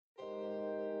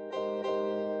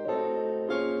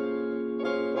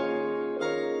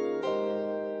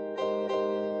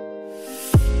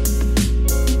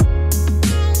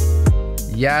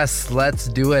Yes, let's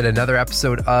do it. Another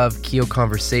episode of Keo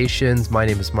Conversations. My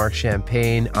name is Mark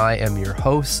Champagne. I am your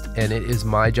host, and it is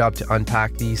my job to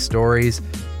unpack these stories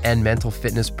and mental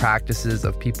fitness practices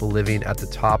of people living at the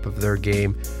top of their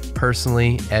game,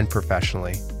 personally and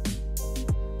professionally.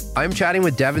 I'm chatting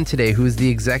with Devin today, who is the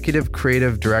Executive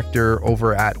Creative Director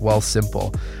over at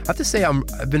Wealthsimple. I have to say,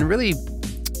 I've been really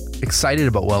excited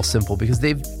about Wealthsimple because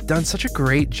they've done such a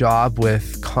great job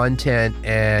with content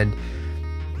and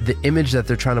the image that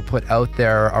they're trying to put out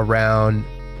there around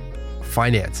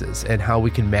finances and how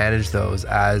we can manage those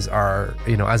as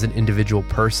as an individual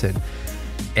person.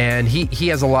 And he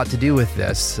has a lot to do with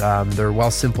this. Their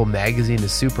Wealthsimple magazine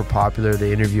is super popular.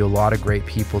 They interview a lot of great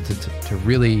people to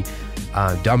really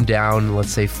dumb down, let's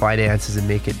say, finances and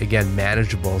make it, again,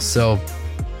 manageable. So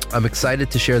I'm excited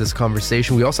to share this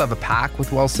conversation. We also have a pack with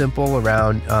Wealthsimple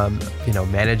around,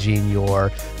 managing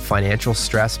your financial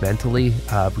stress mentally.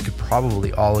 We could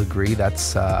probably all agree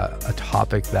that's a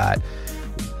topic that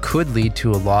could lead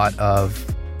to a lot of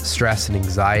stress and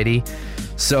anxiety.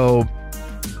 So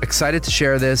excited to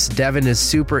share this. Devin is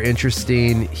super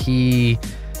interesting. He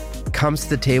comes to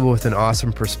the table with an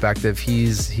awesome perspective.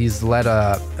 He's led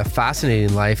a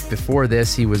fascinating life. Before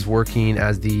this, he was working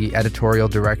as the editorial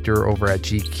director over at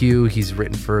GQ. He's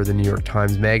written for the New York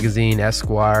Times Magazine,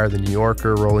 Esquire, the New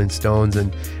Yorker, Rolling Stones,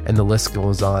 and the list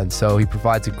goes on. So he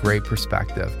provides a great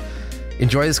perspective.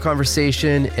 Enjoy this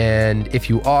conversation, and if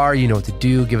you are, you know what to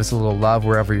do. Give us a little love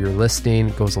wherever you're listening.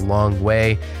 It goes a long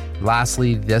way.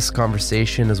 Lastly, this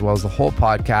conversation, as well as the whole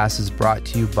podcast, is brought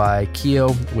to you by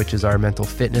Keo, which is our mental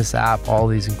fitness app. All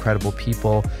these incredible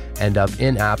people end up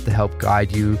in-app to help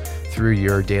guide you through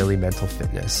your daily mental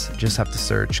fitness. You just have to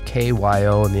search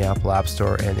KYO in the Apple App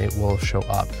Store and it will show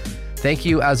up. Thank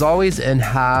you as always, and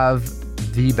have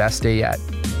the best day yet.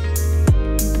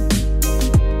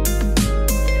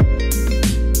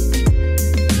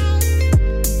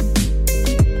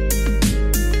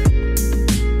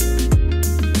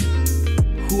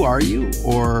 Who are you,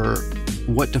 or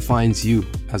what defines you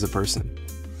as a person?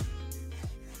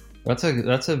 That's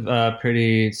a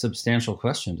pretty substantial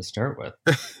question to start with.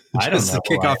 I don't know. To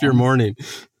kick off your morning.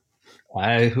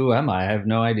 Who am I? I have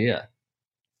no idea.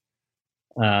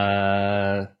 What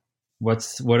are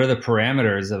the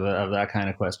parameters of that kind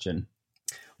of question?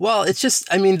 Well, it's just,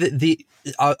 I mean,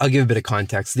 I'll give a bit of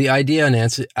context. The idea in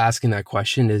asking that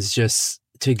question is just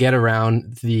to get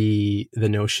around the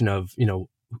notion of,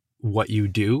 what you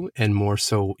do, and more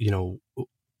so,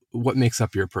 what makes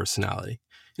up your personality.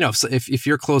 So if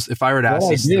you're close, if I were to ask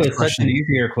you this question, such an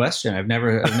easier question. I've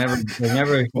never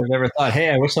thought, hey,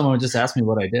 I wish someone would just ask me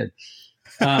what I did.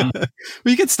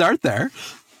 We could start there.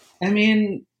 I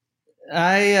mean,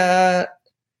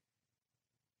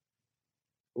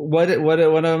 what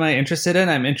am I interested in?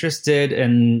 I'm interested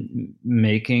in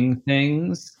making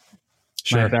things.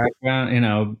 Sure.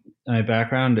 My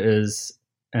background is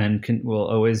and will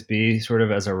always be sort of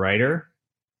as a writer.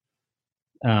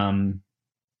 I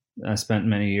spent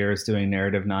many years doing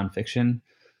narrative nonfiction.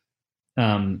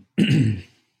 And,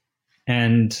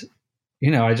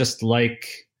 I just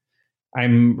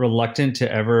I'm reluctant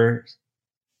to ever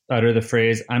utter the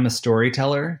phrase, I'm a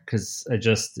storyteller, because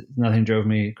nothing drove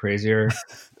me crazier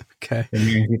okay. than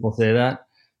hearing people say that.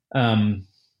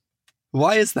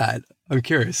 Why is that? I'm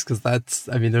curious, because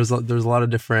there's a lot of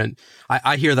different.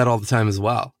 I hear that all the time as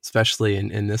well, especially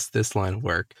in this line of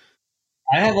work.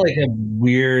 I have a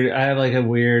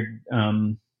weird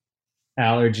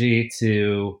allergy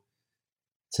to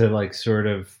sort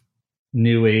of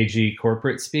new agey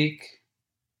corporate speak.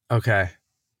 Okay.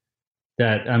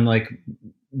 That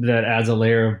that adds a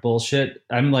layer of bullshit.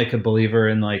 I'm a believer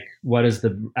in what is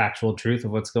the actual truth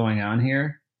of what's going on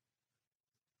here.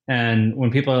 And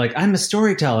when people are like, I'm a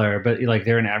storyteller, but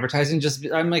they're in advertising, just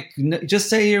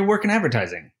say you work in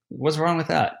advertising. What's wrong with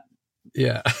that?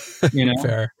 Yeah.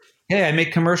 Fair. Hey, I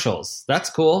make commercials. That's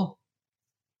cool.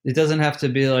 It doesn't have to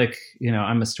be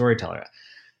I'm a storyteller,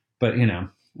 but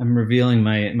I'm revealing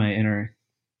my inner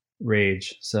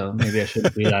rage. So maybe I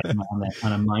should do that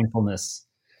on a mindfulness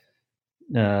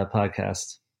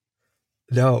podcast.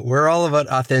 No, we're all about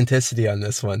authenticity on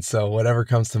this one. So whatever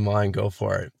comes to mind, go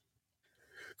for it.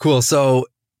 Cool. So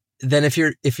then if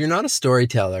you're not a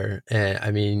storyteller,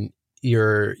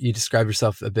 you describe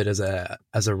yourself a bit as a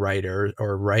writer,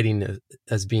 or writing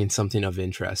as being something of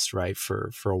interest, right?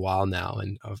 For a while now.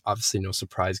 And obviously no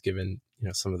surprise given,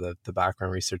 some of the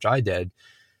background research I did.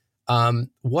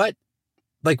 What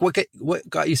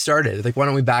got you started? Why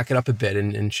don't we back it up a bit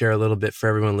and share a little bit for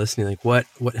everyone listening? What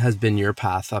has been your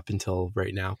path up until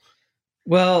right now?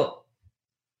 Well,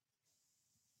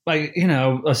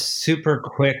 a super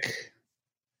quick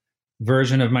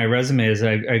version of my resume is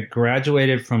I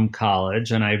graduated from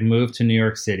college and I moved to New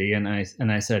York City, and I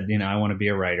said, I want to be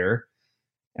a writer,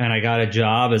 and I got a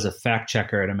job as a fact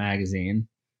checker at a magazine.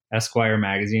 Esquire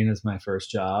magazine is my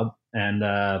first job, and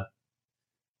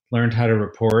learned how to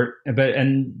report.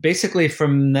 And basically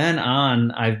from then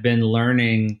on, I've been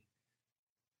learning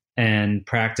and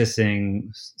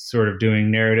practicing sort of doing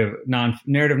narrative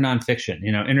nonfiction,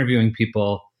 interviewing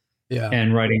people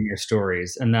and writing their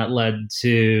stories. And that led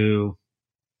to,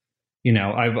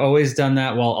 I've always done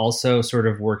that while also sort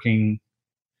of working,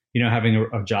 having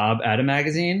a job at a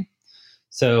magazine.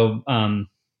 So when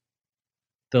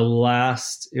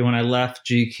I left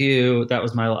GQ,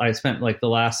 I spent like the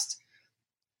last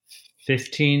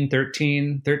 13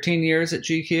 years at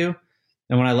GQ.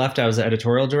 And when I left, I was the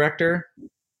editorial director.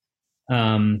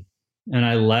 And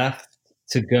I left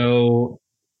to go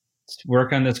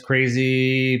work on this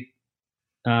crazy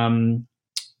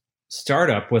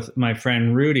startup with my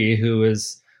friend Rudy, who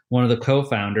is one of the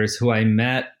co-founders, who I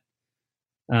met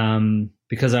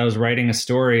because I was writing a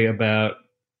story about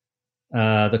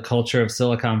the culture of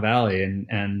Silicon Valley,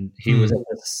 and he was at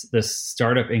this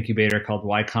startup incubator called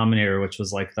Y Combinator, which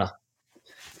was like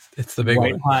it's the big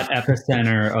white hot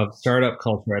epicenter of startup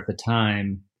culture at the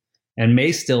time, and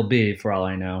may still be, for all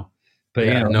I know. But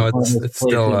it's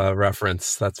still a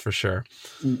reference, that's for sure.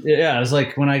 Yeah, it was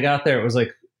like when I got there, it was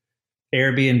like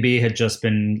Airbnb had just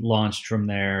been launched from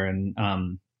there, and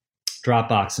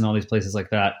Dropbox and all these places like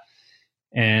that.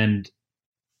 And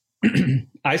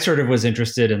I sort of was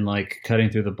interested in like cutting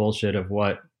through the bullshit of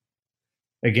what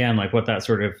that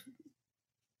sort of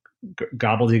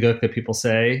gobbledygook that people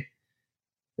say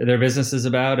their business is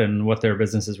about, and what their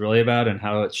business is really about, and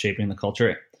how it's shaping the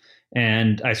culture.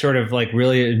 And I sort of like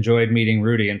really enjoyed meeting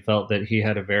Rudy and felt that he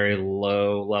had a very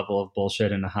low level of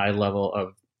bullshit and a high level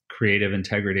of creative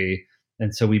integrity.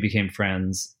 And so we became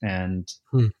friends, and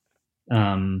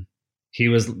he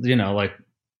was, like,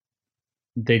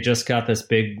 they just got this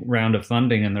big round of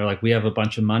funding, and they're like, we have a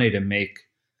bunch of money to make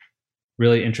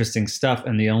really interesting stuff.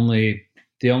 And the only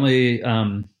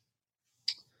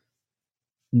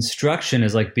instruction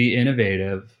is like, be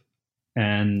innovative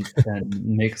and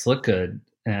make us look good.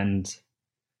 And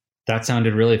that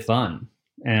sounded really fun.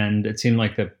 And it seemed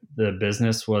like the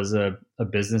business was a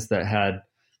business that had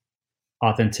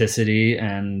authenticity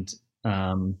and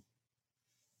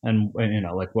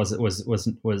like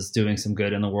was doing some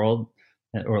good in the world,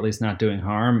 or at least not doing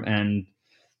harm. And,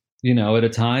 at a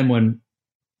time when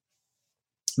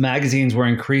magazines were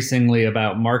increasingly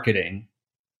about marketing,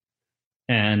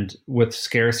 and with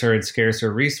scarcer and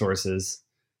scarcer resources,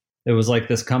 it was like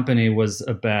this company was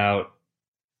about,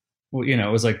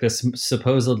 it was like this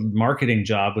supposed marketing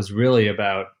job was really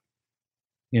about,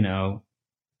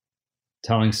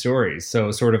 telling stories. So it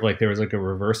was sort of like there was like a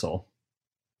reversal,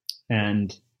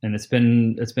 and it's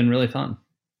been really fun.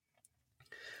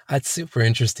 That's super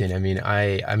interesting. I mean,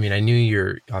 I knew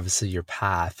your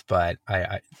path, but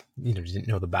I didn't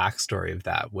know the backstory of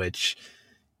that, which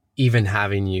even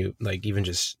having you, like, even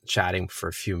just chatting for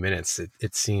a few minutes,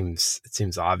 it seems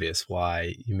obvious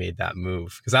why you made that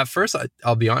move. Because at first,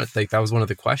 I'll be honest, like, that was one of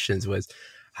the questions was,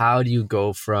 how do you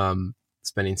go from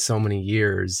spending so many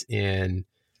years in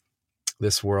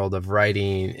this world of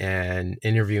writing and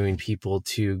interviewing people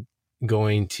to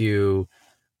going to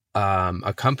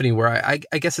a company where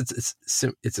I guess it's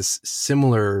a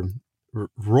similar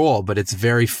role, but it's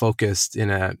very focused in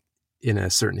a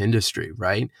certain industry,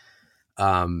 right?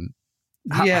 How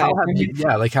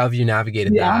have you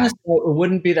navigated that? Honestly, it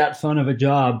wouldn't be that fun of a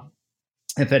job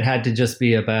if it had to just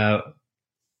be about,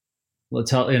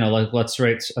 let's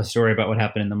write a story about what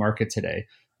happened in the market today.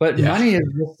 But money is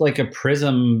just like a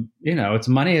prism, it's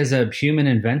money is a human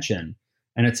invention,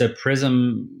 and it's a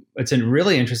prism. It's a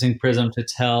really interesting prism to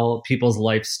tell people's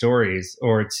life stories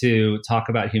or to talk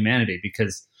about humanity,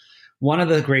 because one of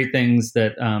the great things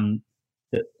that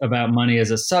about money as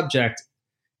a subject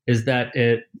is that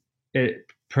it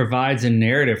provides a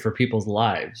narrative for people's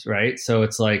lives, right? So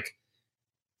it's like,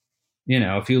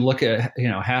 if you look at,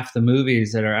 half the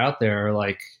movies that are out there are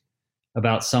like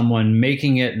about someone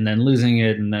making it and then losing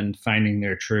it and then finding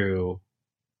their true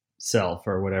self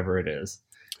or whatever it is.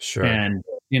 Sure. And,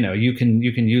 you can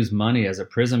use money as a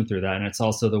prism through that. And it's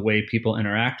also the way people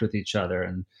interact with each other,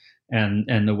 and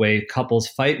the way couples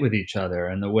fight with each other,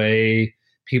 and the way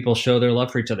people show their love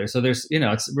for each other. So there's,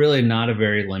 it's really not a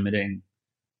very limiting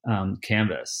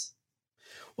canvas.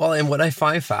 Well, and what I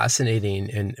find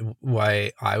fascinating, and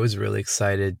why I was really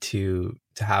excited to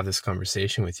have this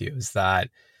conversation with you, is that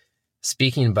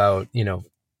speaking about,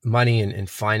 money and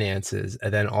finances,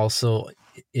 and then also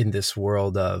in this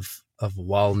world of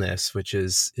wellness, which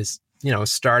is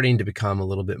starting to become a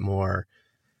little bit more,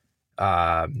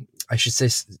 I should say,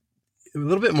 a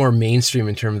little bit more mainstream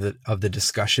in terms of the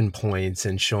discussion points,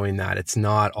 and showing that it's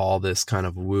not all this kind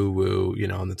of woo woo,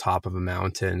 on the top of a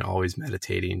mountain, always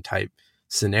meditating type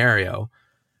scenario.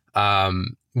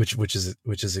 Which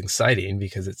is exciting,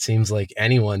 because it seems like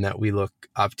anyone that we look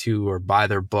up to or buy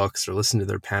their books or listen to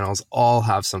their panels all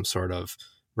have some sort of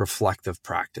reflective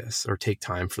practice or take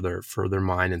time for their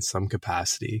mind in some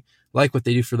capacity, like what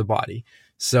they do for the body.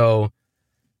 So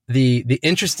the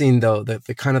interesting, though, that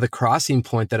the kind of the crossing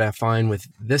point that I find with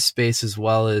this space as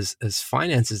well as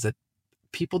finance is that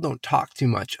people don't talk too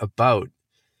much about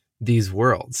these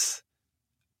worlds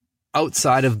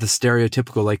outside of the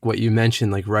stereotypical, like what you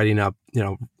mentioned, like writing up,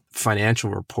 financial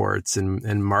reports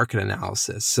and market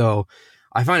analysis. So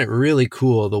I find it really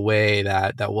cool the way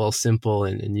that Will Simple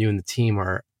and you and the team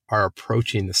are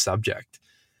approaching the subject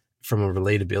from a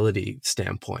relatability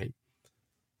standpoint.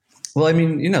 Well, I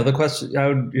mean, the question,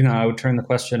 I would turn the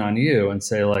question on you and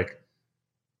say, like,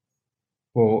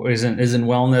 well, isn't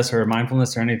wellness or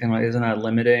mindfulness or anything like, isn't that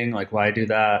limiting? Like, why do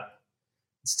that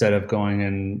instead of going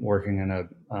and working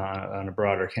on a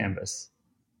broader canvas?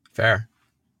 Fair.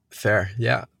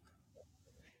 Yeah.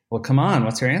 Well, come on.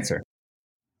 What's your answer?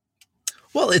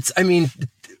 Well,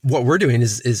 what we're doing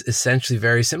is essentially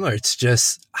very similar. It's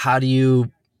just, how do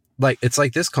you, it's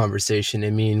like this conversation. I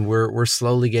mean, we're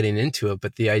slowly getting into it,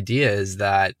 but the idea is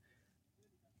that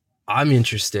I'm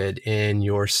interested in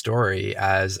your story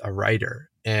as a writer,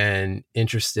 and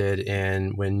interested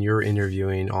in, when you're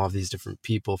interviewing all of these different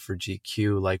people for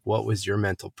GQ, like, what was your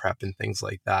mental prep and things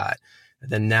like that.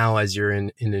 And then now, as you're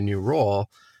in a new role,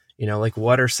 like,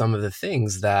 what are some of the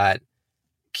things that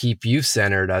keep you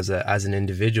centered as an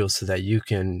individual, so that you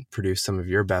can produce some of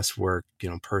your best work,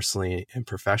 personally and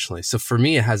professionally. So for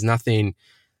me, it has nothing,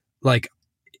 like,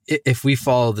 if we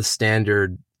follow the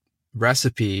standard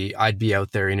recipe, I'd be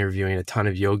out there interviewing a ton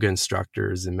of yoga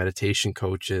instructors and meditation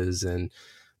coaches and,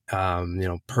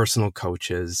 personal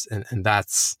coaches. And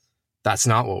that's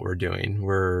not what we're doing.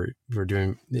 We're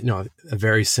doing, a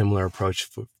very similar approach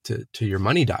to your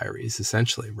money diaries,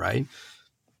 essentially. Right.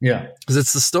 Yeah. Because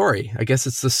it's the story. I guess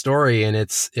it's the story, and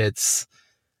it's,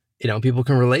 people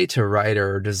can relate to a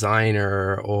writer or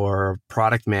designer or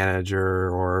product manager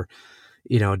or,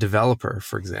 developer,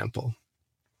 for example.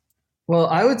 Well,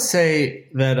 I would say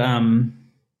that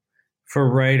for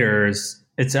writers,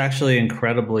 it's actually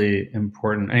incredibly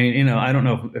important. I mean, I don't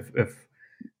know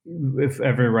if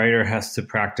every writer has to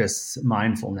practice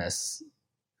mindfulness,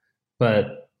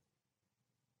 but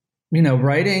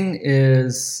writing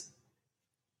is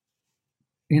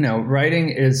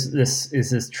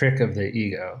this trick of the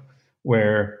ego,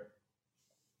 where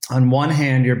on one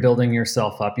hand you're building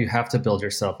yourself up. You have to build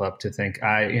yourself up to think,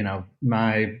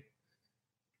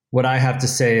 what I have to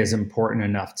say is important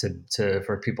enough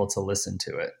for people to listen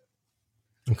to it.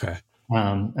 Okay.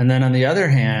 And then on the other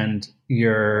hand,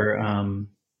 you're,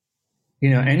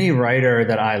 any writer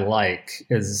that I like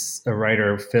is a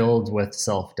writer filled with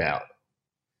self-doubt.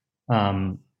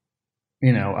 I've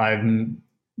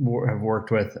have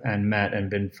worked with and met and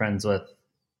been friends with,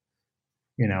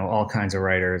 all kinds of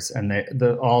writers, and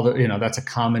that's a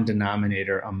common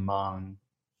denominator among,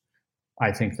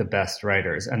 I think, the best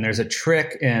writers. And there's a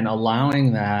trick in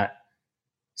allowing that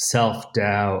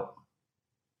self-doubt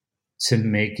to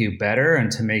make you better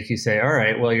and to make you say, all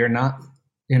right, well, you're not,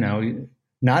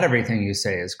 not everything you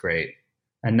say is great,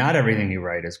 and not everything you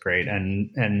write is great.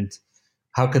 And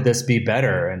how could this be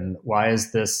better? And where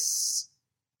is this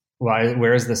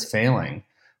failing,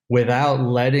 without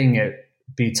letting it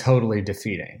be totally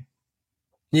defeating?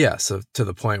 Yeah. So to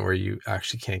the point where you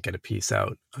actually can't get a piece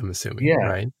out, I'm assuming. Yeah.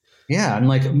 Right. Yeah. And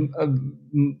like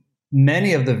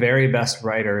many of the very best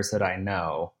writers that I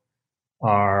know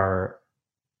are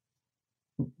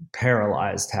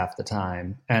paralyzed half the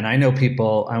time. And I know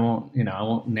people, I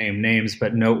won't name names,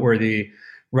 but noteworthy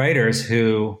writers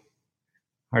who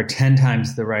are 10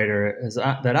 times the writer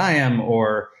that I am,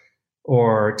 or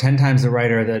 10 times the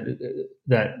writer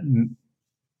that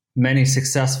many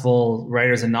successful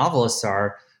writers and novelists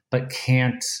are, but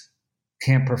can't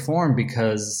perform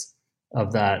because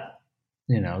of that,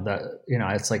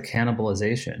 it's like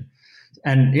cannibalization.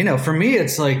 And, for me,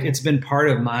 it's like, it's been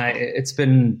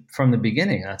from the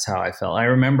beginning. That's how I felt. I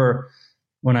remember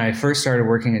when I first started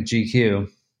working at GQ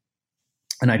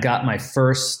and I got my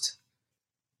first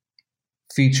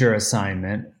feature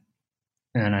assignment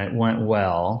and it went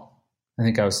well. I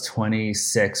think I was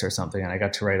 26 or something, and I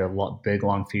got to write a big,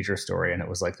 long feature story, and it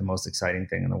was like the most exciting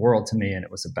thing in the world to me. And it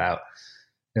was about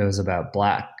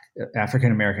Black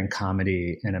African American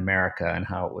comedy in America, and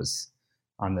how it was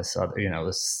on this other,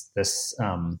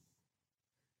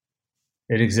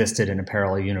 it existed in a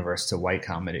parallel universe to white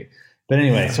comedy. But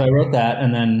anyway, so I wrote that,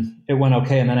 and then it went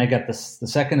okay. And then I got the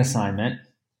second assignment,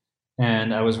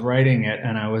 and I was writing it,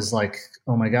 and I was like,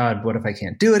 oh my God, what if I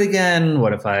can't do it again?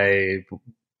 What if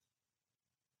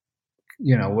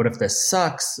what if this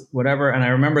sucks? Whatever. And I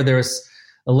remember there was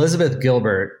Elizabeth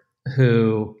Gilbert,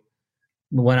 who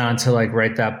went on to like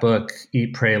write that book,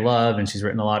 Eat, Pray, Love, and she's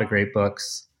written a lot of great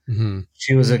books. Mm-hmm.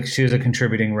 She was a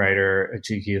contributing writer at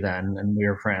GQ then, and we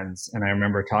were friends. And I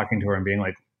remember talking to her and being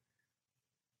like,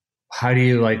 how do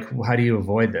you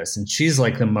avoid this? And she's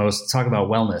like the most, talk about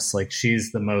wellness. Like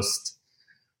she's the most,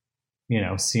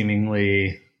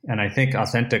 seemingly, and I think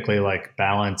authentically like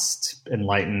balanced,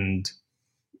 enlightened,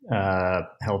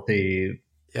 healthy,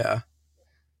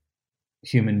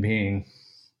 human being.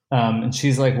 And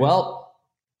she's like, well,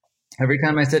 every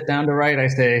time I sit down to write, I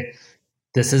say,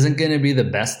 this isn't going to be the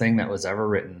best thing that was ever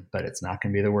written, but it's not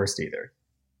going to be the worst either.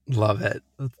 Love it.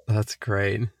 That's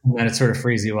great. And then it sort of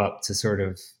frees you up to sort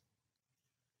of,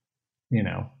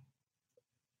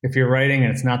 if you're writing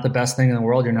and it's not the best thing in the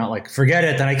world, you're not like, forget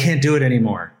it, then I can't do it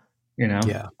anymore,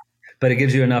 Yeah. But it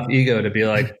gives you enough ego to be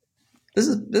like, this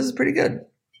is pretty good.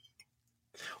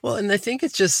 Well, and I think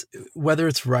it's just whether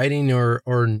it's writing or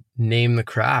name the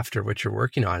craft or what you're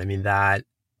working on. I mean,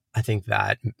 I think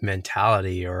that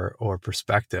mentality or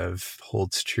perspective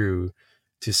holds true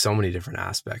to so many different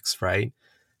aspects, right?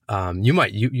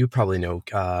 You probably know,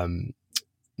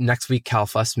 next week, Cal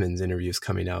Fussman's interview is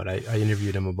coming out. I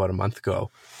interviewed him about a month ago.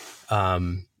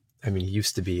 He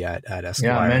used to be at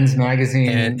Esquire. Yeah, Men's Magazine.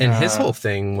 And his whole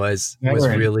thing was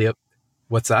really,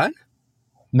 what's that?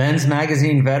 Men's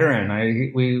Magazine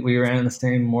veteran. We ran in the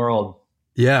same world.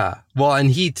 Yeah. Well,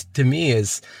 and he, to me,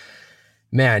 is,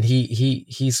 man,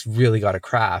 he's really got a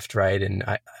craft, right? And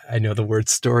I know the word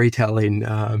storytelling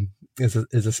is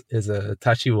a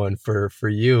touchy one for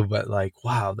you, but like,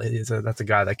 wow, that's a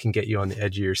guy that can get you on the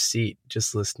edge of your seat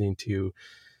just listening to,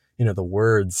 the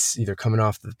words either coming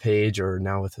off the page or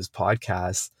now with his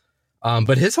podcast.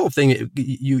 But his whole thing,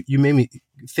 you made me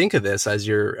think of this as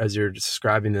you're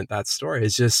describing that story.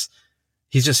 Is just,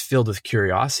 he's just filled with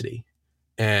curiosity,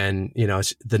 and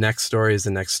the next story is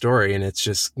the next story, and it's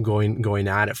just going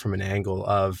at it from an angle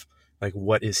of like,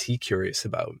 what is he curious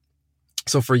about?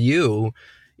 So for you,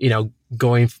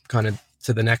 going kind of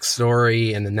to the next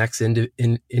story and the next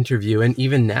interview, and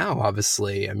even now,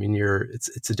 obviously, I mean,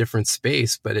 it's a different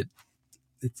space, but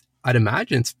it's I'd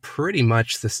imagine it's pretty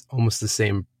much almost the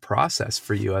same process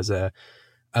for you as a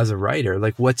writer.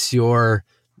 Like, what's your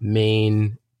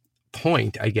main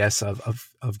point, I guess, of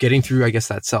getting through, I guess,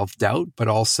 that self-doubt, but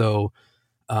also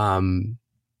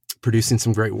producing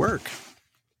some great work?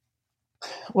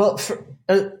 Well,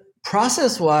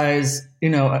 process-wise,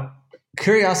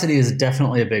 curiosity is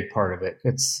definitely a big part of it.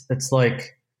 It's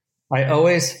like, I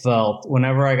always felt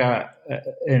whenever I got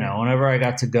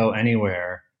to go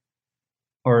anywhere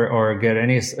or get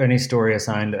any story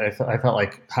assigned, I felt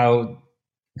like how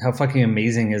fucking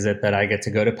amazing is it that I get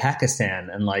to go to Pakistan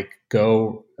and like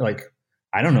go, like,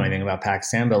 I don't know anything about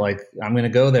Pakistan, but like, I'm going to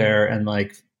go there and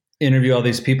like interview all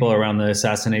these people around the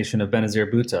assassination of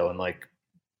Benazir Bhutto, and like,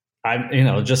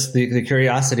 just the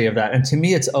curiosity of that. And to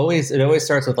me, it always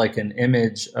starts with like an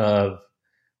image of,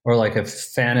 or like a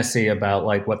fantasy about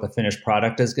like what the finished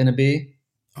product is going to be.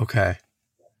 Okay.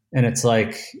 And it's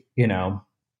like,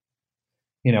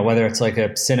 whether it's like a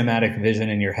cinematic vision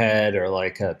in your head or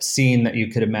like a scene that you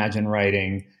could imagine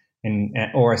writing,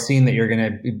 or a scene that you're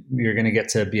going to get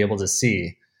to be able to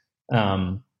see.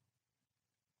 You're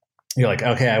like,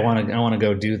 okay, I want to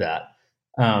go do that.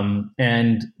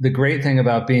 And the great thing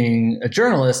about being a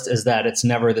journalist is that it's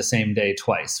never the same day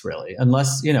twice, really,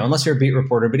 unless you're a beat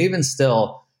reporter, but even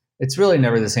still, it's really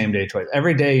never the same day twice.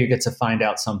 Every day you get to find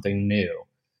out something new,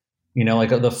 like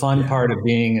the fun part of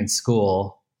being in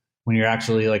school, when you're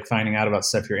actually like finding out about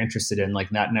stuff you're interested in, like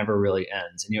that never really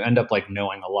ends. And you end up like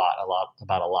knowing a lot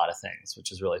about a lot of things,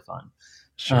 which is really fun.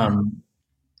 Sure.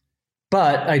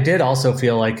 But I did also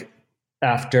feel like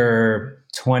after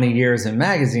 20 years in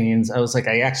magazines, I was like,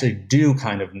 I actually do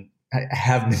I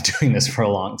have been doing this for a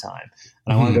long time.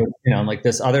 And I want to go, like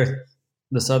this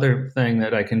other thing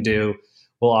that I can do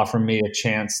will offer me a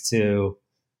chance to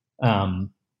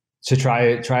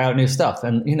try out new stuff.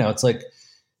 And, it's like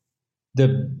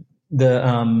the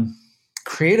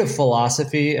creative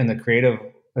philosophy and the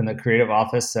creative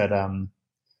office at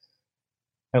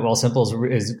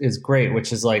Wealthsimple is great,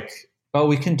 which is like, oh,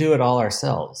 we can do it all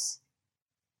ourselves.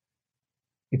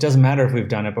 It doesn't matter if we've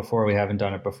done it before, we haven't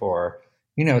done it before.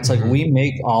 It's like we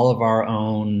make all of our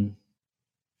own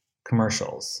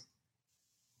commercials.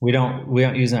 We don't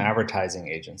use an advertising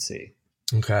agency.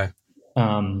 Okay.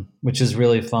 Which is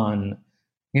really fun.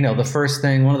 one of the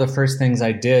first things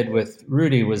I did with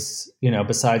Rudy was,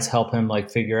 besides help him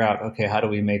like figure out, okay, how do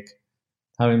we make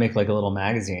like a little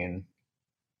magazine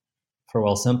for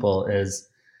Wealthsimple is,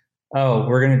 oh,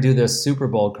 we're going to do this Super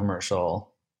Bowl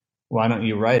commercial. Why don't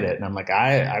you write it? And I'm like,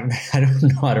 I don't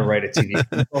know how to write a TV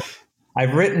commercial.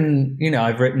 I've written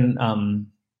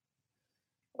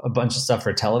a bunch of stuff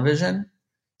for television.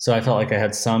 So I felt like I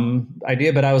had some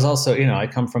idea, but I was also, I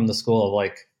come from the school of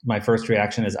like, my first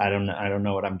reaction is, I don't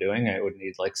know what I'm doing. I would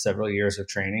need like several years of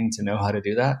training to know how to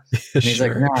do that. And he's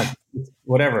Sure. like, no,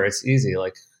 whatever, it's easy.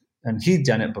 Like, and he'd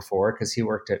done it before because he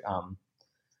worked at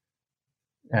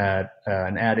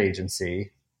an ad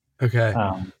agency. Okay.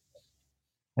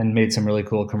 And made some really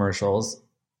cool commercials.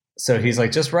 So he's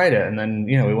like, just write it. And then,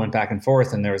 we went back and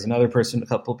forth, and there was another person, a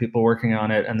couple of people working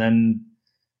on it. And then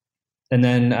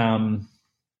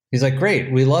he's like,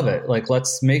 great, we love it. Like,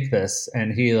 let's make this.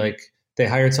 And they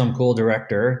hired some cool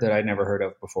director that I'd never heard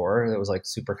of before. That was like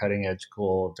super cutting edge,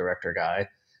 cool director guy.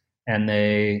 And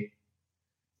they,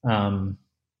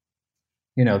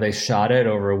 they shot it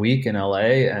over a week in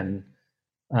LA. And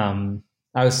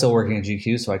I was still working at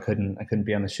GQ, so I couldn't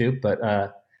be on the shoot. But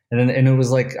and it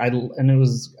was like I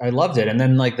loved it. And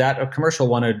then like that commercial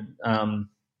won a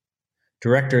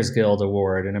Directors Guild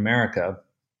Award in America.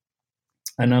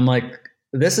 And I'm like,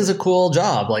 this is a cool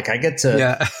job. Like I get to,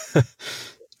 Yeah.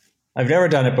 I've never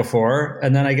done it before.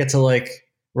 And then I get to like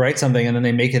write something, and then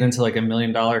they make it into like $1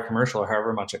 million commercial or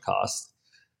however much it costs.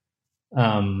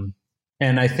 And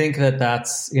I think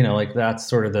that's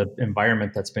sort of the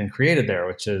environment that's been created there,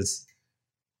 which is,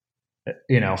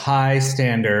 high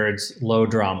standards, low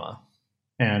drama,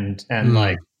 and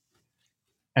like,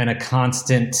 and a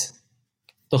constant,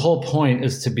 the whole point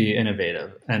is to be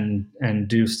innovative and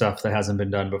do stuff that hasn't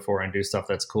been done before and do stuff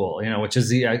that's cool, which is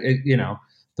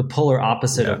the polar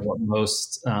opposite of what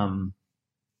most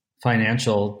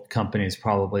financial companies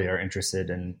probably are interested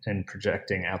in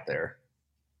projecting out there.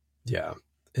 Yeah.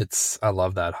 I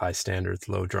love that, high standards,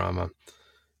 low drama.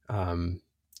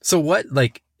 So what,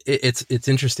 like, it's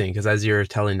interesting because as you're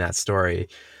telling that story,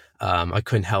 I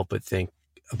couldn't help but think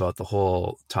about the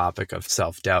whole topic of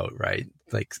self-doubt, right?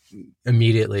 Like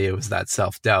immediately it was that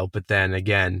self-doubt, but then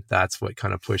again, that's what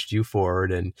kind of pushed you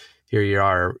forward. And here you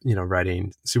are,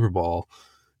 writing Super Bowl,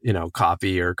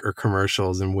 copy or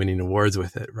commercials and winning awards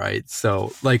with it. Right.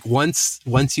 So like once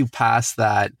you pass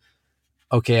that,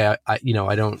 okay,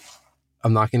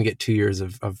 I'm not going to get 2 years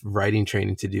of writing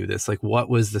training to do this. Like what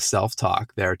was the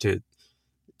self-talk there to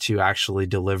actually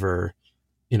deliver,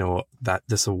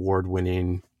 this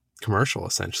award-winning commercial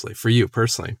essentially for you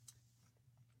personally?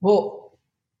 Well,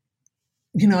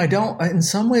 in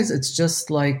some ways it's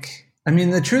just like,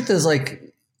 the truth is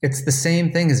like, it's the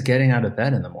same thing as getting out of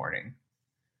bed in the morning.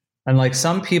 And like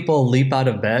some people leap out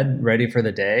of bed ready for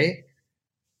the day.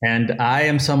 And I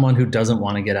am someone who doesn't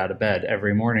want to get out of bed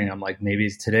every morning. I'm like, maybe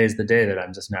today's the day that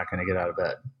I'm just not going to get out of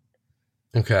bed.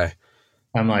 Okay.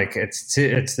 I'm like,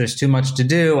 there's too much to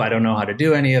do. I don't know how to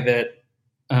do any of it.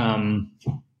 The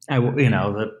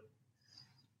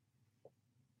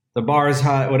bar is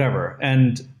hot, whatever.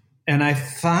 And I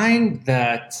find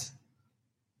that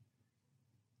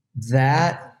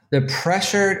the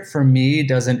pressure for me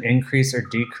doesn't increase or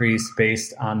decrease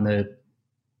based on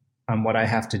what I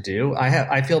have to do.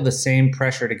 I feel the same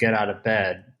pressure to get out of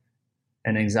bed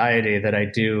and anxiety that I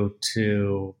do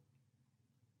to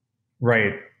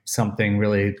write something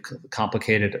really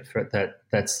complicated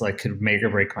that's like could make or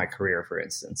break my career, for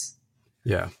instance.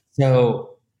 Yeah.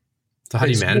 So how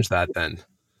do you manage that then?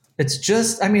 It's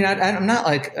just, I'm not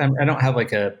like, I don't have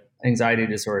like a anxiety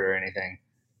disorder or anything,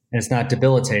 and it's not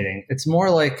debilitating. It's more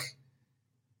like,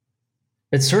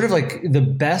 it's sort of like the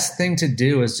best thing to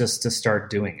do is just to start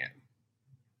doing it.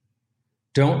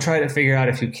 Don't try to figure out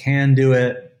if you can do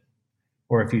it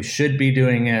or if you should be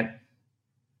doing it.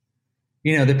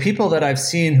 The people that I've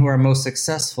seen who are most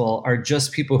successful are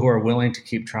just people who are willing to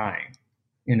keep trying,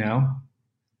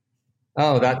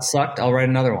 Oh, that sucked. I'll write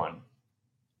another one.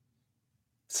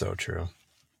 So true.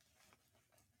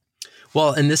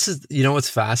 Well, and this is, what's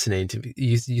fascinating to me.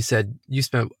 You said you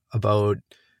spent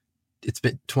it's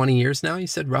been 20 years now, you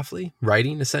said roughly,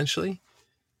 writing essentially.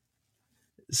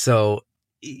 So,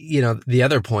 the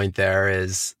other point there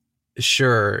is,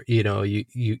 sure,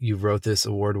 you wrote this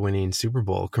award-winning Super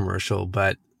Bowl commercial,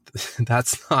 but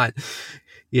that's not,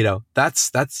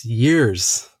 that's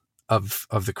years of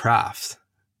the craft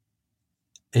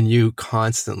and you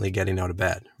constantly getting out of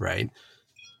bed, right?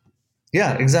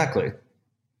 Yeah, exactly.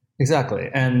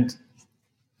 And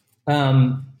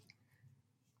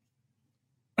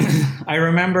I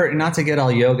remember, not to get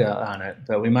all yoga on it,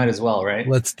 but we might as well, right?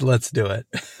 Let's do it.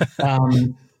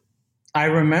 I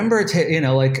remember,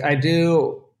 like I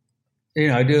do,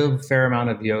 I do a fair amount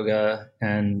of yoga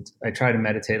and I try to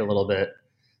meditate a little bit.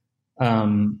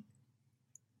 And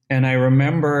I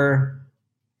remember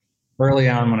early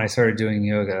on when I started doing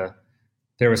yoga,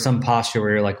 there was some posture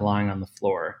where you're like lying on the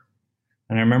floor.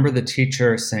 And I remember the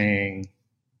teacher saying,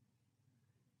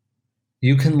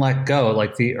 you can let go,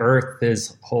 like the earth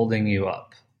is holding you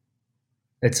up.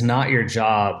 It's not your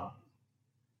job.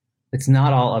 It's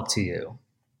not all up to you,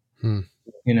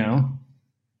 you know?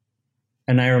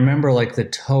 And I remember like the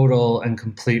total and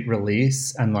complete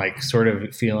release and like sort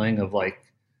of feeling of like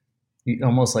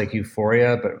almost like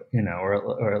euphoria, but,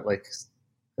 or like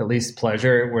at least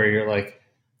pleasure where you're like,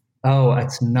 oh,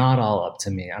 it's not all up to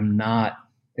me.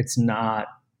 It's not,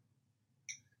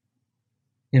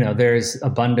 there's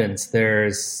abundance,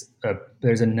 there's a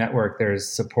network, there's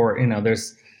support,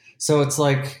 so it's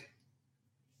like,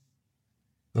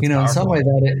 That's in some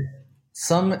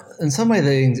powerful. way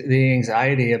the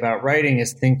anxiety about writing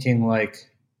is thinking like,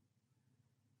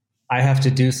 I have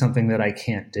to do something that I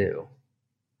can't do.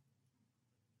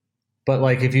 But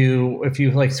like, if you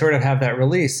like sort of have that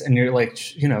release and you're like,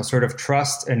 sort of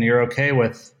trust and you're okay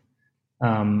with,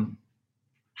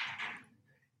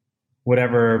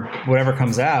 whatever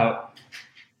comes out,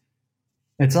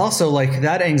 it's also like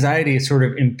that anxiety sort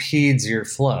of impedes your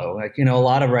flow. Like, a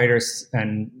lot of writers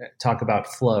and talk about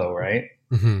flow, right?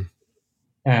 Mm-hmm.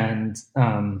 And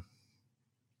I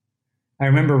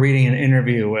remember reading an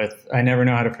interview with, I never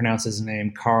know how to pronounce his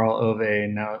name, Karl Ove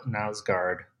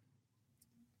Knausgaard.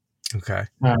 Okay.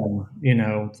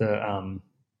 The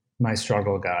My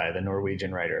Struggle guy, the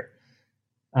Norwegian writer.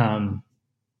 And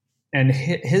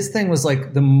his thing was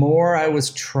like, the more I was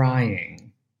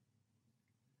trying,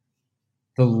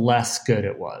 the less good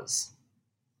it was.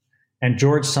 And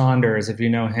George Saunders, if you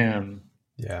know him,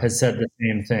 has said the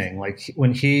same thing. Like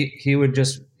when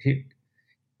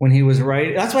when he was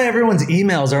writing, that's why everyone's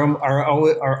emails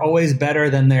are always better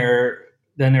than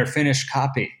their finished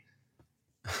copy.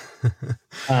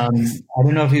 I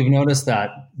don't know if you've noticed that,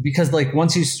 because like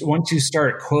once you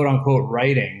start quote unquote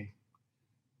writing,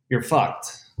 you're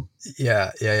fucked.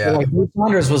 Yeah. So like Bruce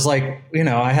Saunders was like,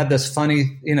 I had this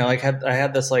funny, I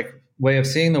had this like way of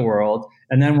seeing the world,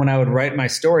 and then when I would write my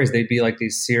stories, they'd be like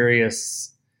these serious,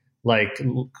 like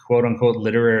quote unquote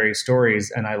literary stories,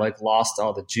 and I like lost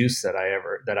all the juice that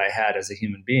I had as a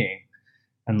human being,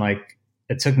 and like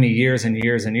it took me years and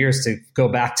years and years to go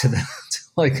back to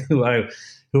like who I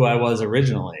was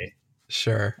originally.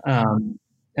 Sure.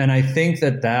 And I think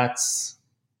that's,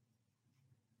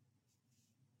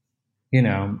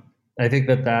 I think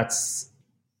that's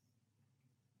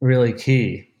really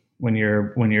key when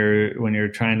you're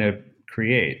trying to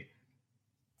create.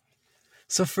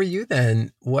 So for you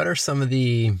then, what are some of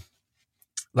the,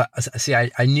 see,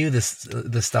 I knew this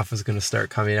stuff was going to start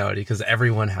coming out because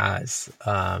everyone has,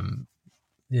 certain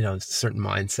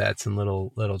mindsets and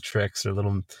little tricks or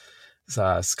little,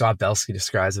 Scott Belsky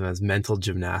describes them as mental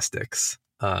gymnastics,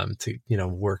 to,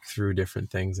 work through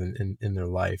different things in their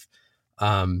life.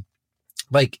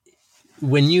 Like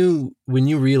when you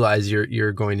realize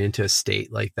you're going into a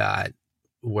state like that,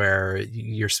 where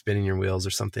you're spinning your wheels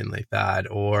or something like that,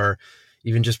 or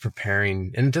even just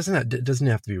preparing, and it doesn't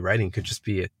have to be writing, it could just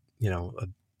be a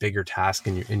bigger task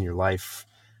in your life.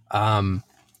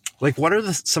 Like what are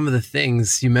some of the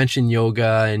things you mentioned?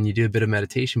 Yoga, and you do a bit of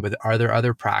meditation, but are there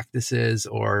other practices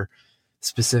or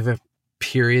specific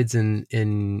periods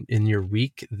in your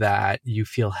week that you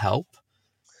feel help?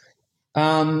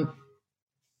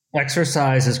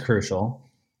 Exercise is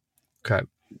crucial. Okay.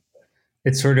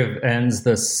 It sort of ends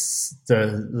the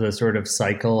sort of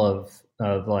cycle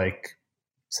of like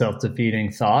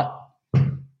self-defeating thought,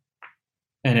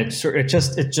 and it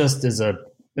just is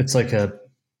it's like a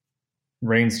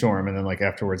rainstorm, and then like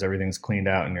afterwards everything's cleaned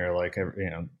out and you're like,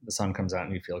 the sun comes out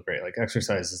and you feel great. Like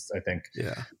exercise is, I think,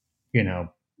 a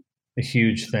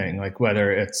huge thing, like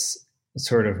whether it's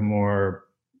sort of more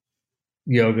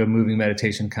yoga, moving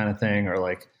meditation kind of thing, or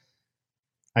like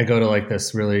I go to like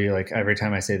this really, like every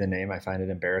time I say the name I find it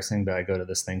embarrassing, but I go to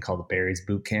this thing called Barry's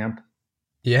Boot Camp,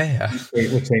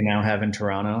 which they now have in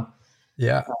Toronto.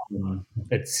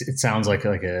 It sounds like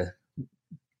a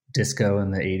disco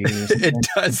in the 80s. It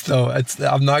does though.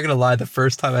 I'm not gonna lie, the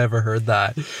first time I ever heard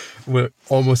that,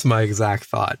 almost my exact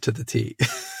thought to the T.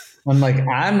 I'm like,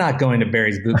 I'm not going to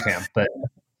Barry's Boot Camp, but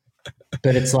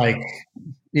it's like,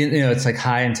 it's like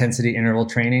high intensity interval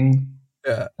training.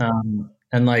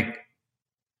 And like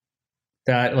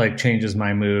that like changes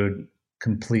my mood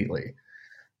completely.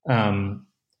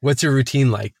 What's your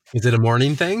routine like? Is it a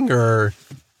morning thing or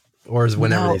is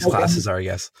whenever these classes are, I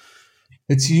guess?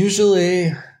 It's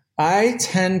usually, I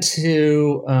tend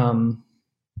to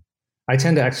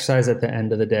exercise at the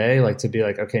end of the day, like to be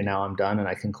like, okay, now I'm done and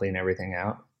I can clean everything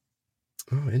out.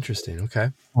 Oh, interesting.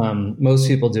 Okay. Most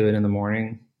people do it in the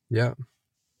morning. Yeah.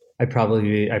 I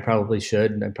probably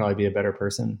should. I'd probably be a better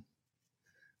person.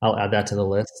 I'll add that to the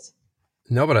list.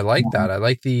 No, but I like that. I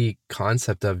like the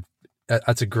concept of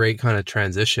that's a great kind of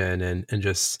transition and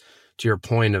just to your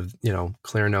point of,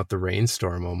 clearing out the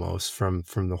rainstorm almost from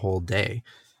the whole day.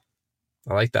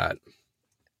 I like that.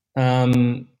 But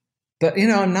I'm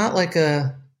not like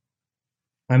a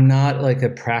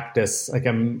practice. Like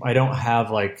I don't have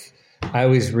like, I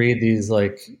always read these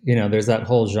like, there's that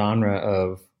whole genre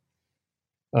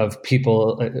of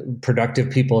people,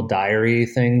 productive people diary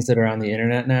things that are on the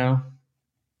internet now.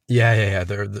 Yeah.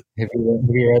 Have you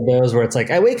read those where it's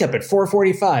like, I wake up at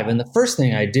 4:45 and the first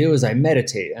thing I do is I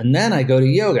meditate and then I go to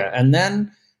yoga and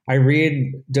then I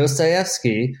read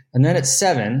Dostoevsky and then it's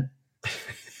 7.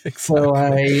 Exactly. So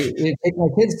I take my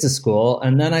kids to school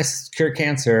and then I cure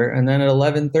cancer. And then at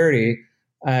 11:30,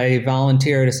 I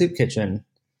volunteer at a soup kitchen.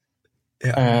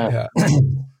 Yeah.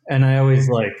 And I always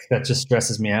that just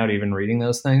stresses me out, even reading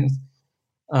those things.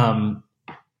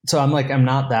 So I'm like, I'm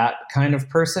not that kind of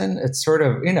person. It's sort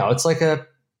of, it's like a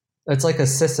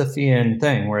Sisyphean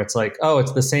thing where it's like, oh,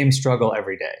 it's the same struggle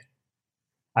every day.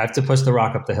 I have to push the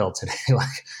rock up the hill today.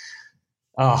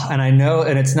 And I know,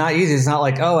 and it's not easy. It's not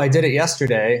like, oh, I did it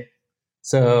yesterday,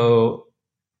 so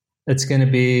it's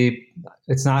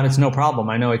no problem.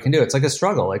 I know I can do it. It's like a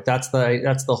struggle. Like that's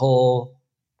the whole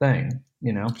thing,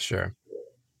 Sure.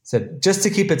 So just to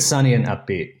keep it sunny and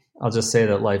upbeat, I'll just say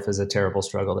that life is a terrible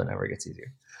struggle that never gets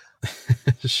easier.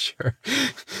 Sure.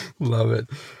 Love it.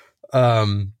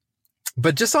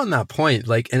 But just on that point,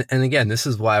 and again, this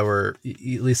is why we're, at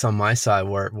least on my side,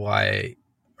 why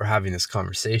we're having this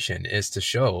conversation is to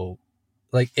show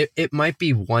it might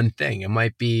be one thing. It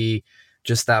might be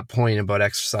just that point about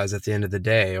exercise at the end of the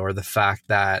day, or the fact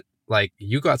that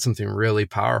you got something really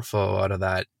powerful out of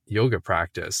that yoga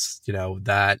practice,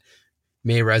 that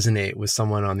may resonate with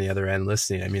someone on the other end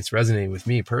listening. I mean, it's resonating with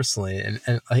me personally. And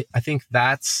I think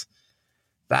that's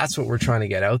what we're trying to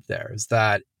get out there, is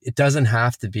that it doesn't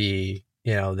have to be,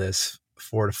 this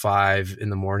 4 to 5 in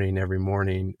the morning, every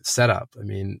morning setup. I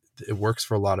mean, it works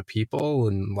for a lot of people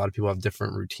and a lot of people have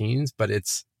different routines, but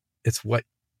it's what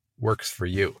works for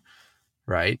you.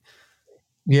 Right.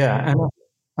 Yeah. And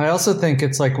I also think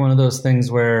it's like one of those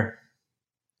things where,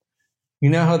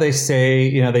 how they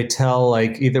say, they tell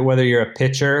either whether you're a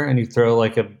pitcher and you throw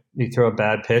a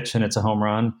bad pitch and it's a home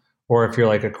run, or if you're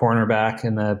like a cornerback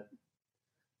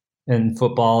in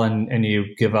football and you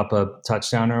give up a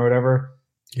touchdown or whatever.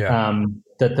 Yeah.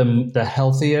 That the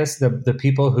healthiest, the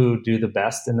people who do the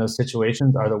best in those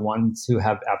situations are the ones who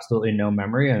have absolutely no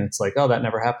memory. And it's like, oh, that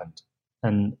never happened.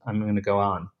 And I'm going to go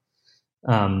on.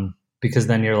 Because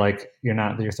then you're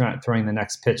not throwing the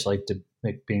next pitch,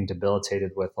 being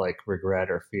debilitated with regret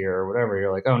or fear or whatever.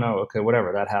 You're like, oh no, okay,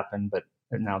 whatever, that happened, but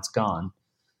now it's gone.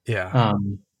 Yeah.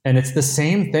 And it's the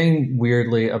same thing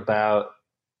weirdly about,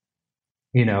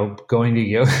 going to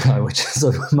yoga, which is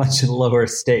a much lower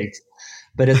stakes.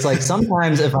 But it's like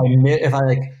sometimes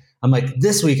I'm like,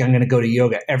 this week I'm going to go to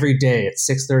yoga every day at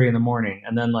 6:30 in the morning.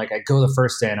 And then I go the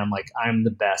first day and I'm like, I'm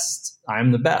the best.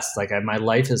 My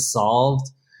life is solved.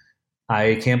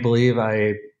 I can't believe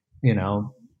I've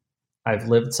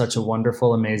lived such a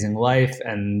wonderful, amazing life,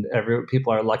 and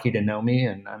people are lucky to know me,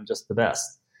 and I'm just the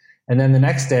best. And then the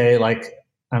next day,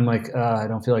 I'm like, I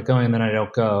don't feel like going, and then I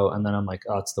don't go, and then I'm like,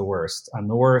 oh, it's the worst. I'm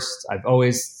the worst. I've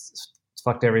always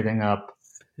fucked everything up.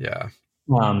 Yeah.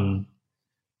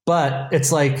 But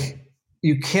it's like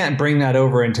you can't bring that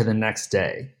over into the next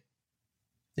day.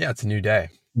 Yeah, it's a new day.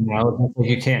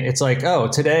 You can't. It's like, oh,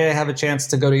 today I have a chance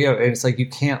to go to yoga. It's like you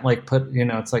can't put.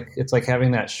 It's like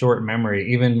having that short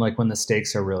memory, even when the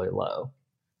stakes are really low.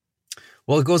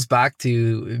 Well, it goes back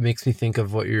to, it makes me think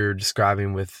of what you're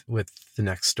describing with the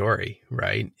next story,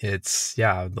 right? It's,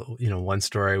 one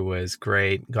story was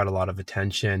great, got a lot of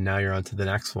attention. Now you're on to the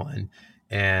next one.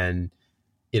 And,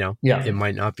 it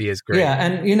might not be as great. Yeah.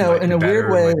 And, in a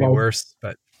weird way, it might be worse,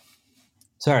 but.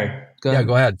 Sorry. Go ahead. Yeah,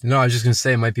 go ahead. No, I was just going to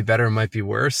say it might be better, it might be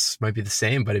worse, might be the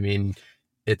same, but I mean,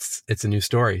 it's a new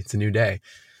story. It's a new day.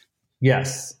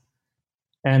 Yes.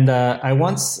 And I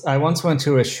once went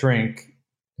to a shrink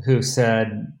who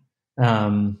said,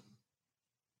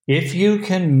 if you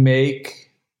can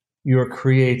make your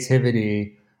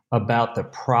creativity about the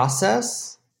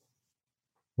process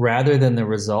rather than the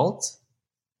result,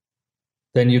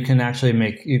 then you can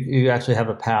actually you actually have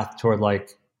a path toward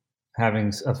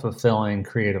having a fulfilling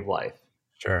creative life.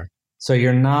 Sure. So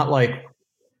you're not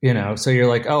so you're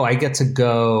like, oh, I get to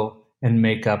go and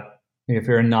make up If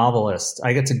you're a novelist,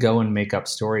 I get to go and make up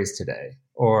stories today.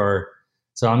 Or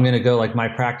so I'm going to go, like, my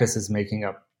practice is making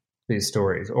up these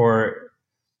stories. Or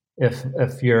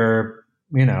if you're,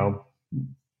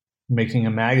 making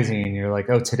a magazine, you're like,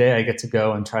 oh, today I get to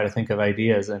go and try to think of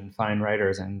ideas and find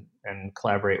writers and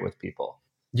collaborate with people.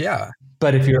 Yeah.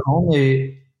 But if you're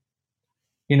only,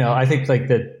 I think like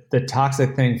the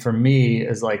toxic thing for me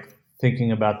is like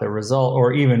thinking about the result,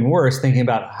 or even worse, thinking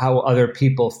about how other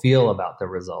people feel about the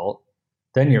result.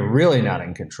 Then you're really not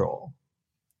in control.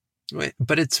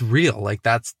 But it's real. Like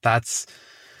that's,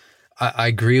 I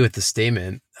agree with the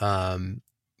statement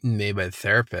made by the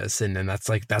therapist. And then that's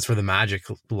where the magic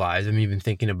lies. I'm even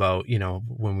thinking about,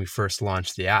 when we first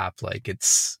launched the app, like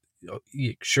it's,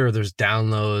 sure, there's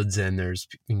downloads and there's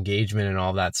engagement and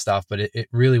all that stuff, but it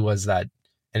really was that,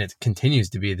 and it continues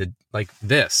to be having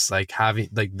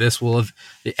this will have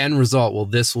the end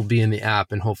result. This will be in the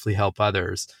app and hopefully help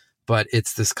others. But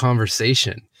it's this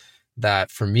conversation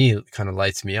that for me kind of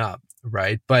lights me up.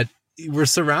 Right. But we're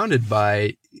surrounded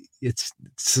by it's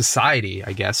society,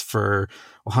 I guess, for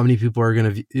how many people are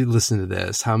going to listen to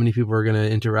this? How many people are going to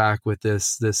interact with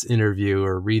this interview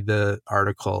or read the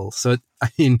article? So,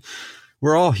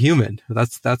 we're all human.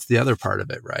 That's the other part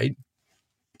of it, right?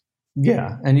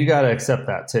 Yeah. And you got to accept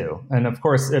that too. And of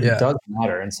course, it does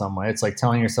matter in some way. It's like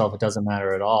telling yourself it doesn't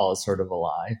matter at all is sort of a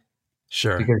lie.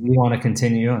 Sure. Because you want to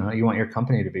continue, you want your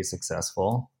company to be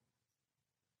successful,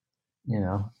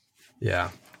 Yeah.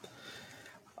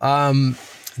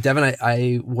 Devin,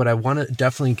 what I want to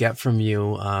definitely get from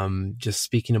you, just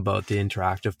speaking about the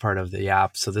interactive part of the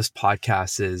app. So this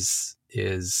podcast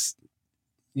is,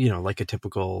 like a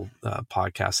typical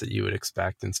podcast that you would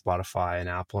expect in Spotify and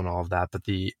Apple and all of that. But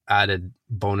the added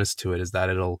bonus to it is that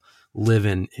it'll live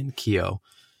in Kio,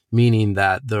 meaning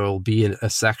that there'll be a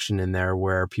section in there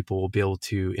where people will be able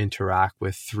to interact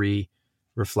with 3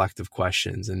 reflective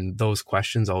questions. And those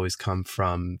questions always come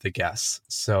from the guests.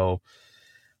 So,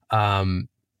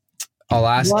 I'll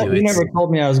ask you. You never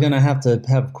told me I was going to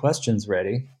have questions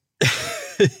ready.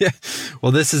 Yeah.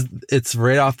 Well, it's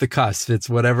right off the cusp. It's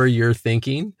whatever you're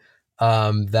thinking,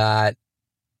 and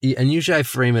usually I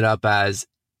frame it up as,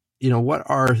 what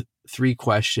are 3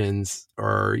 questions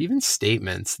or even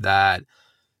statements that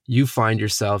you find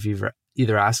yourself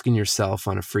either asking yourself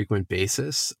on a frequent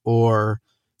basis or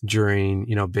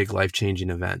during, big life-changing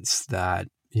events that,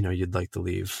 you'd like to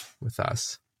leave with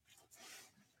us?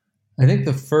 I think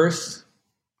the first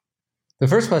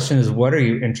question is, what are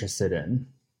you interested in?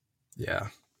 Yeah.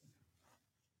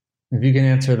 If you can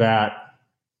answer that,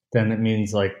 then it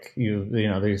means like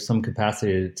there's some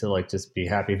capacity to like just be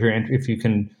happy. If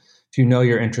you know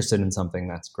you're interested in something,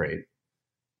 that's great.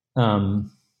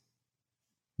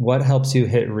 What helps you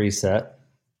hit reset?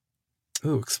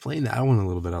 Oh, explain that one a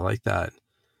little bit. I like that.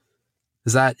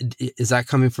 Is that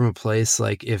coming from a place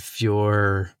like if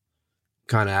you're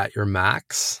kind of at your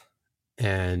max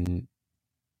and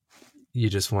you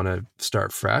just want to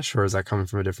start fresh, or is that coming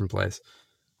from a different place?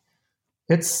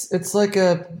 It's like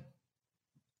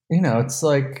it's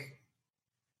like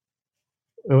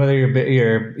whether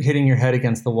you're hitting your head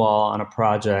against the wall on a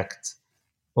project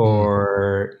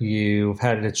or you've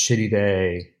had a shitty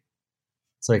day.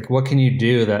 It's like, what can you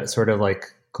do that sort of like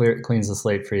cleans the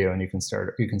slate for you, and you can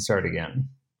start again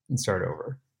and start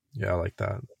over. Yeah, I like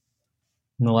that.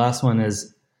 And the last one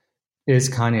is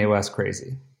Kanye West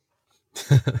crazy?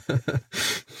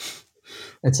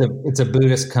 It's a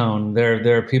Buddhist cone.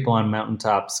 There are people on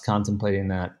mountaintops contemplating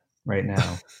that right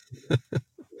now.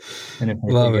 And if they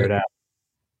figure it out,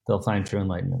 they'll find true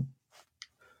enlightenment.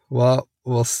 Well,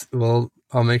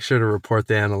 I'll make sure to report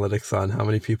the analytics on how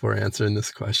many people are answering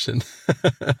this question.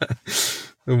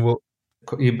 And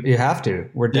you have to.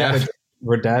 We're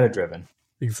data driven.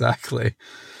 Exactly.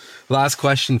 Last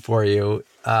question for you.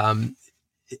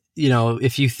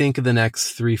 If you think of the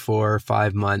next 3, 4,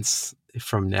 5 months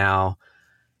from now,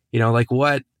 like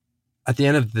what, at the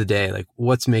end of the day, like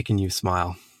what's making you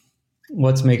smile?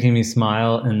 What's making me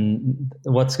smile, and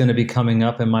what's going to be coming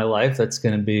up in my life that's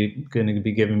going to be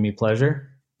giving me pleasure?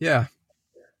 Yeah.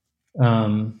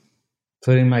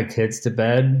 Putting my kids to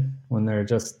bed when they're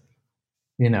just,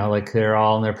 like they're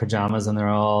all in their pajamas and they're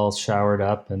all showered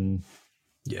up, and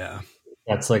yeah,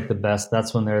 that's like the best.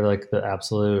 That's when they're like the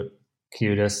absolute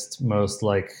cutest, most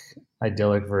like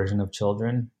idyllic version of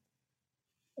children.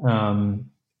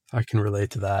 I can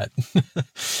relate to that.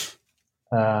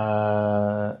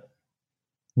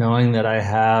 Knowing that I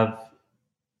have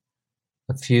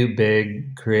a few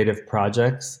big creative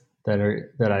projects that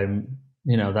I'm,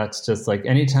 that's just like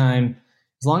anytime,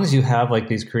 as long as you have like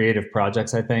these creative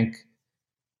projects, I think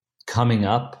coming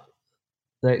up,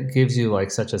 that gives you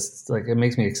like such a, like, it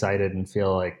makes me excited and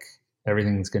feel like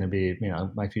everything's going to be,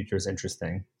 my future is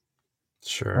interesting.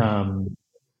 Sure.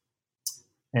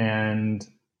 And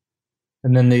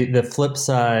then the flip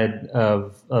side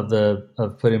of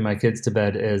putting my kids to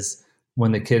bed is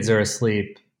when the kids are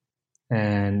asleep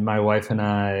and my wife and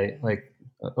I like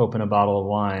open a bottle of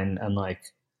wine and like,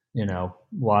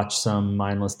 watch some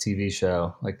mindless TV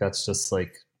show. Like that's just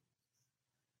like,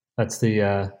 that's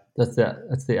the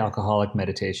alcoholic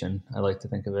meditation. I like to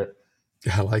think of it.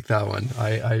 Yeah, I like that one.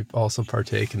 I also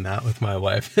partake in that with my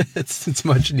wife. It's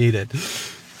much needed.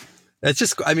 It's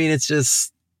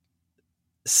just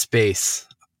space,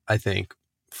 I think,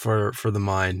 for the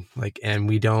mind. Like, and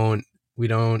we don't,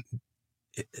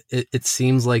 it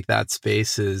seems like that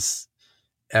space is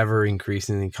ever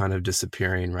increasingly kind of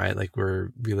disappearing, right? Like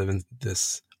we live in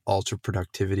this ultra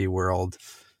productivity world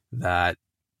that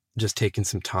just taking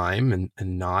some time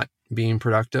and not being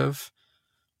productive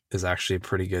is actually a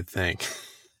pretty good thing.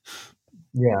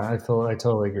 Yeah, I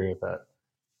totally agree with that.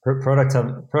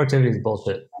 Productivity is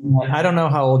bullshit. I don't know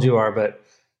how old you are, but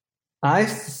I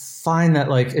find that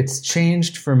like it's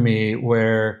changed for me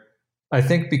where I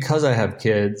think because I have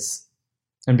kids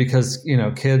and because,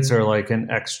 kids are like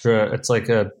it's like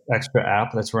a extra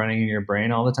app that's running in your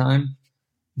brain all the time.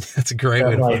 That's a great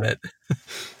way to put it.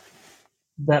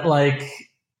 That like,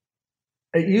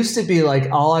 it used to be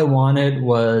like all I wanted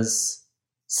was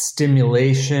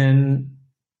stimulation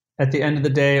at the end of the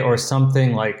day or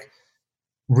something like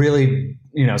really,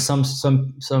 some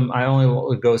I only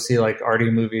would go see like arty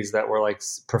movies that were like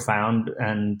profound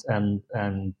and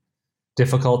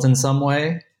difficult in some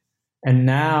way. And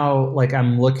now like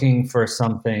I'm looking for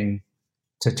something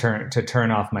to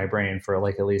turn off my brain for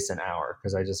like at least an hour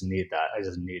because I just need that. I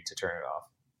just need to turn it off.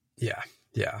 Yeah.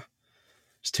 Yeah.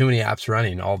 There's too many apps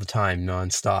running all the time,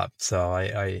 nonstop. So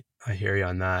I hear you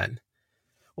on that.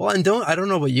 Well, and I don't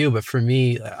know about you, but for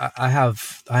me, I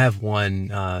have one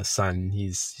son.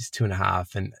 He's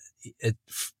 2.5, and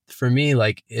for me,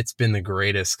 like it's been the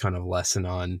greatest kind of lesson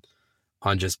on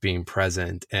just being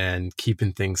present and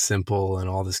keeping things simple and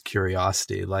all this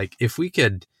curiosity. Like if we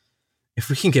can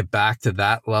get back to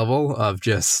that level of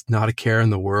just not a care in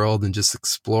the world and just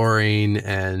exploring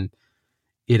and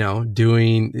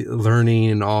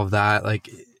learning and all of that, like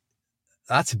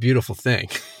that's a beautiful thing.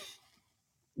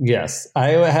 Yes. I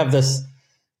have this,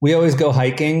 we always go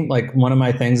hiking. Like one of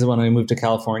my things when we moved to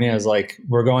California is like,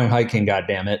 we're going hiking, God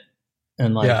damn it.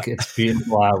 And like, It's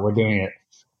beautiful out, we're doing it.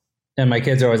 And my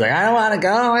kids are always like, I don't want to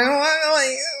go. I don't want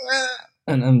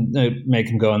to. And I make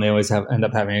them go and they always end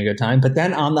up having a good time. But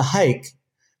then on the hike,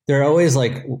 they're always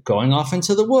like going off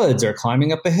into the woods or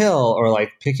climbing up a hill or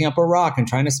like picking up a rock and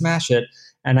trying to smash it.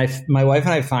 And my wife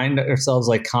and I find ourselves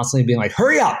like constantly being like,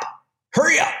 hurry up.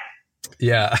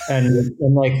 Yeah. And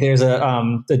like, there's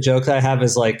the joke that I have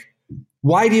is like,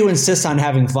 why do you insist on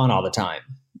having fun all the time?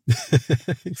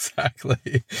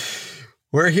 Exactly.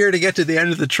 We're here to get to the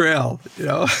end of the trail,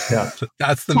 Yeah.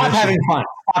 That's the mission. Having fun.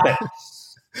 Stop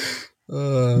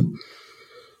it.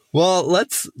 Well,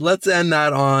 let's end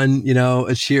that on,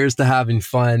 a cheers to having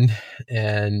fun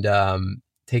and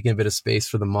taking a bit of space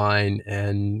for the mind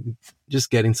and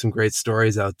just getting some great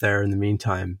stories out there in the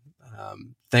meantime.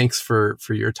 Thanks for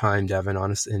your time, Devin,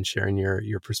 honestly, and sharing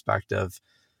your perspective.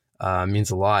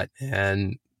 Means a lot.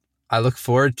 And I look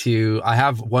forward to, I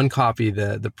have one copy,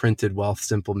 the printed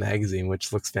Wealthsimple magazine,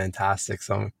 which looks fantastic.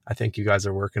 So I think you guys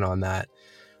are working on that,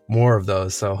 more of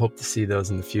those. So I hope to see those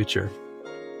in the future.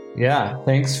 Yeah.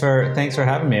 Thanks for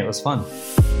having me. It was fun.